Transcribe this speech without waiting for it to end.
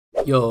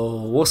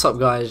Yo, what's up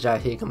guys,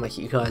 Jack here, gonna make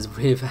you guys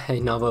with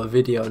another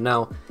video.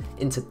 Now,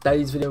 in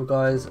today's video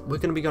guys, we're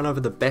going to be going over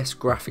the best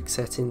graphic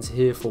settings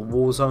here for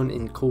Warzone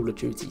in Call of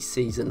Duty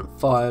Season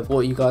 5.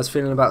 What are you guys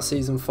feeling about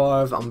Season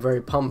 5? I'm very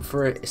pumped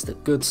for it. It's the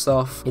good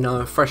stuff, you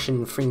know,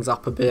 freshen things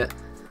up a bit.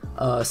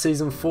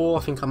 Season 4,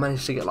 I think I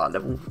managed to get like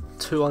level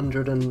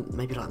 200 and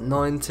maybe like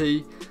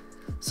 90.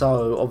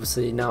 So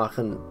obviously now I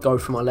can go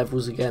through my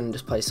levels again and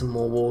just play some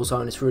more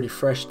Warzone. It's really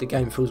fresh, the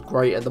game feels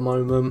great at the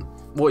moment.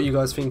 What are you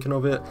guys thinking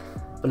of it?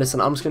 But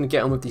listen, I'm just going to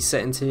get on with these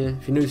settings here.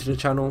 If you're new to the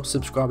channel,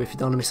 subscribe if you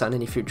don't want to miss out on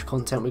any future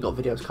content. We've got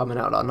videos coming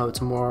out that I know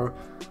tomorrow.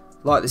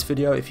 Like this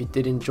video if you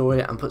did enjoy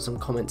it, and put some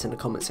comments in the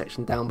comment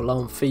section down below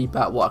on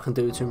feedback, what I can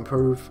do to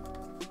improve.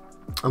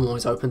 I'm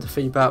always open to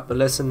feedback. But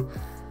listen,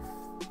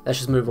 let's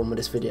just move on with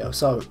this video.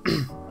 So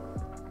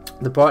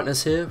the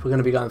brightness here, we're going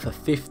to be going for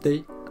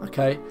 50,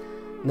 okay?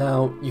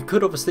 Now, you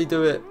could obviously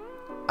do it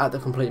at the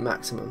complete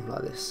maximum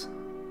like this.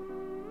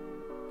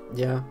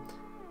 Yeah.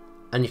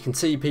 And you can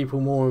see people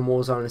more in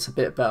Warzone, it's a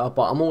bit better,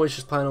 but I'm always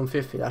just playing on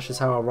 50. That's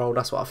just how I roll,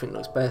 that's what I think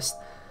looks best.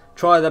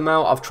 Try them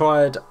out. I've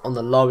tried on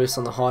the lowest,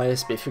 on the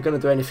highest, but if you're going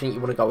to do anything you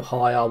want to go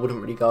higher, I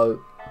wouldn't really go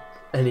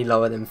any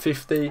lower than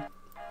 50.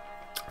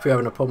 If you're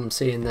having a problem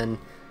seeing, then,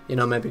 you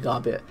know, maybe go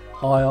a bit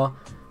higher.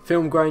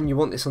 Film grain, you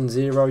want this on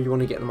 0, you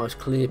want to get the most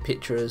clear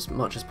picture as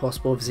much as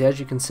possible. Obviously, as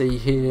you can see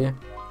here,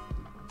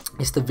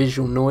 it's the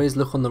visual noise.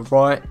 Look on the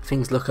right,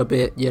 things look a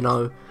bit, you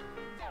know,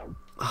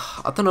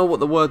 I don't know what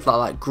the word's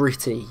like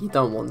gritty. You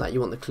don't want that, you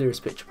want the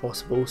clearest picture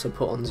possible, so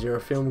put on 0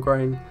 film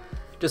grain.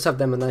 Just have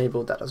them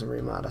enabled, that doesn't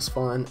really matter, that's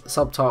fine.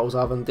 Subtitles, I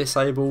have them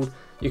disabled.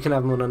 You can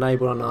have them on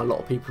enabled, I know a lot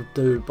of people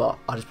do, but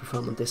I just prefer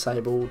them on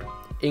disabled.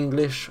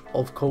 English,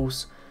 of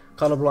course.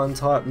 Colorblind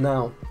type,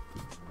 now,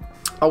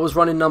 I was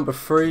running number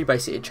 3,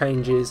 basically it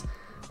changes,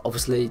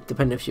 obviously,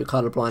 depending if you're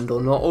colorblind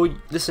or not. Or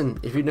listen,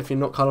 even if you're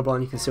not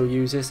colorblind, you can still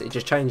use this. It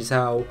just changes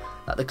how,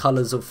 like, the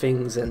colors of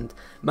things, and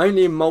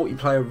mainly in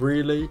multiplayer,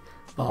 really.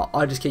 But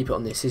I just keep it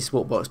on this. This is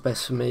what works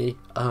best for me.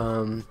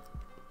 Let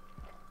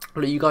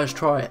you guys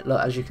try it. Look,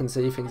 as you can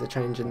see, things are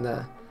changing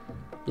there.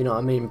 You know what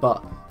I mean?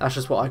 But that's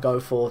just what I go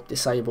for.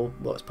 Disable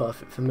works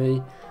perfect for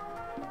me.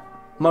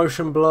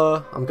 Motion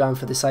blur, I'm going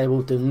for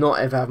disable. Do not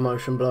ever have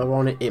motion blur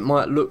on it. It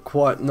might look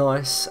quite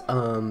nice,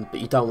 but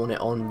you don't want it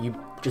on. You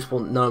just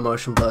want no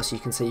motion blur so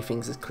you can see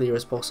things as clear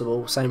as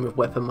possible. Same with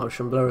weapon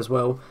motion blur as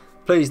well.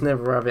 Please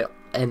never have it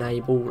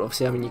enabled.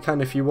 Obviously, I mean, you can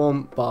if you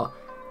want, but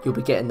you'll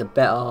be getting the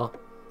better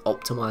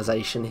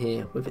optimization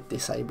here with it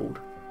disabled.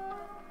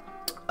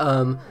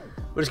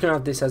 We're just going to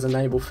have this as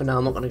enabled for now.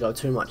 I'm not going to go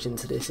too much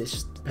into this. It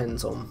just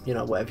depends on, you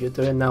know, whatever you're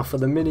doing. Now for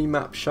the mini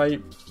map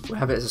shape, we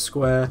have it as a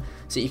square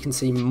so you can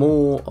see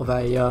more of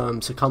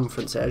a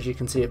circumference there. As you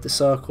can see of the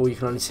circle, you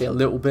can only see a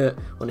little bit.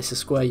 When it's a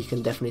square, you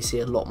can definitely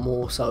see a lot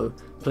more, so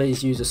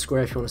please use a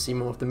square if you want to see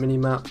more of the mini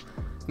map.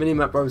 Mini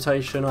map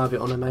rotation, I have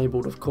it on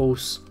enabled, of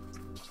course.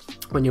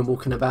 When you're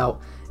walking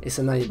about, it's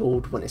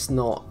enabled. When it's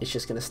not, it's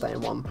just going to stay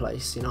in one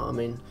place, you know what I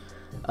mean?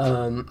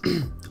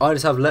 I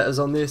just have letters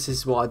on this. This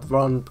is what I'd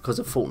run because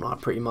of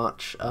Fortnite pretty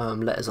much.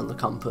 Letters on the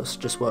compass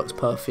just works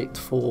perfect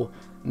for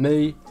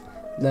me.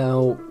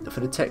 Now for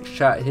the text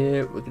chat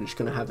here, we're just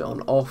going to have it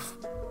on off.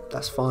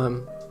 That's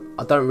fine.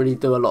 I don't really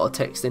do a lot of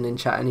texting in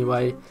chat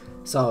anyway,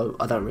 so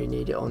I don't really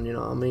need it on, you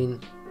know what I mean?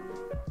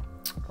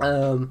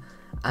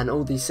 And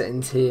all these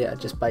settings here are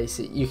just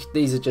basic.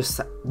 These are just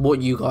what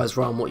you guys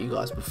run, what you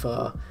guys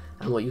prefer,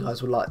 and what you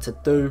guys would like to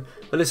do.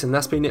 But listen,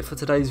 that's been it for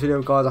today's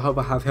video, guys. I hope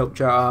I have helped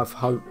you out. I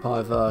hope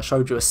I've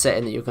showed you a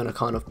setting that you're going to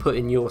kind of put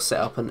in your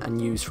setup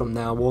and use from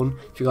now on.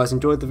 If you guys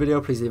enjoyed the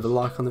video, please leave a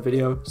like on the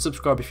video,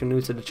 subscribe if you're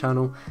new to the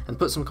channel, and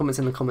put some comments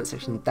in the comment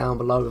section down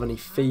below with any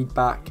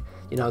feedback,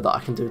 you know, that I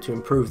can do to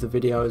improve the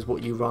videos,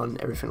 what you run,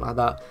 everything like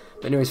that.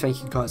 But anyways,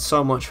 thank you guys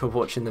so much for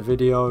watching the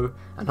video,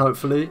 and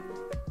hopefully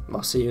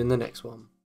I'll see you in the next one.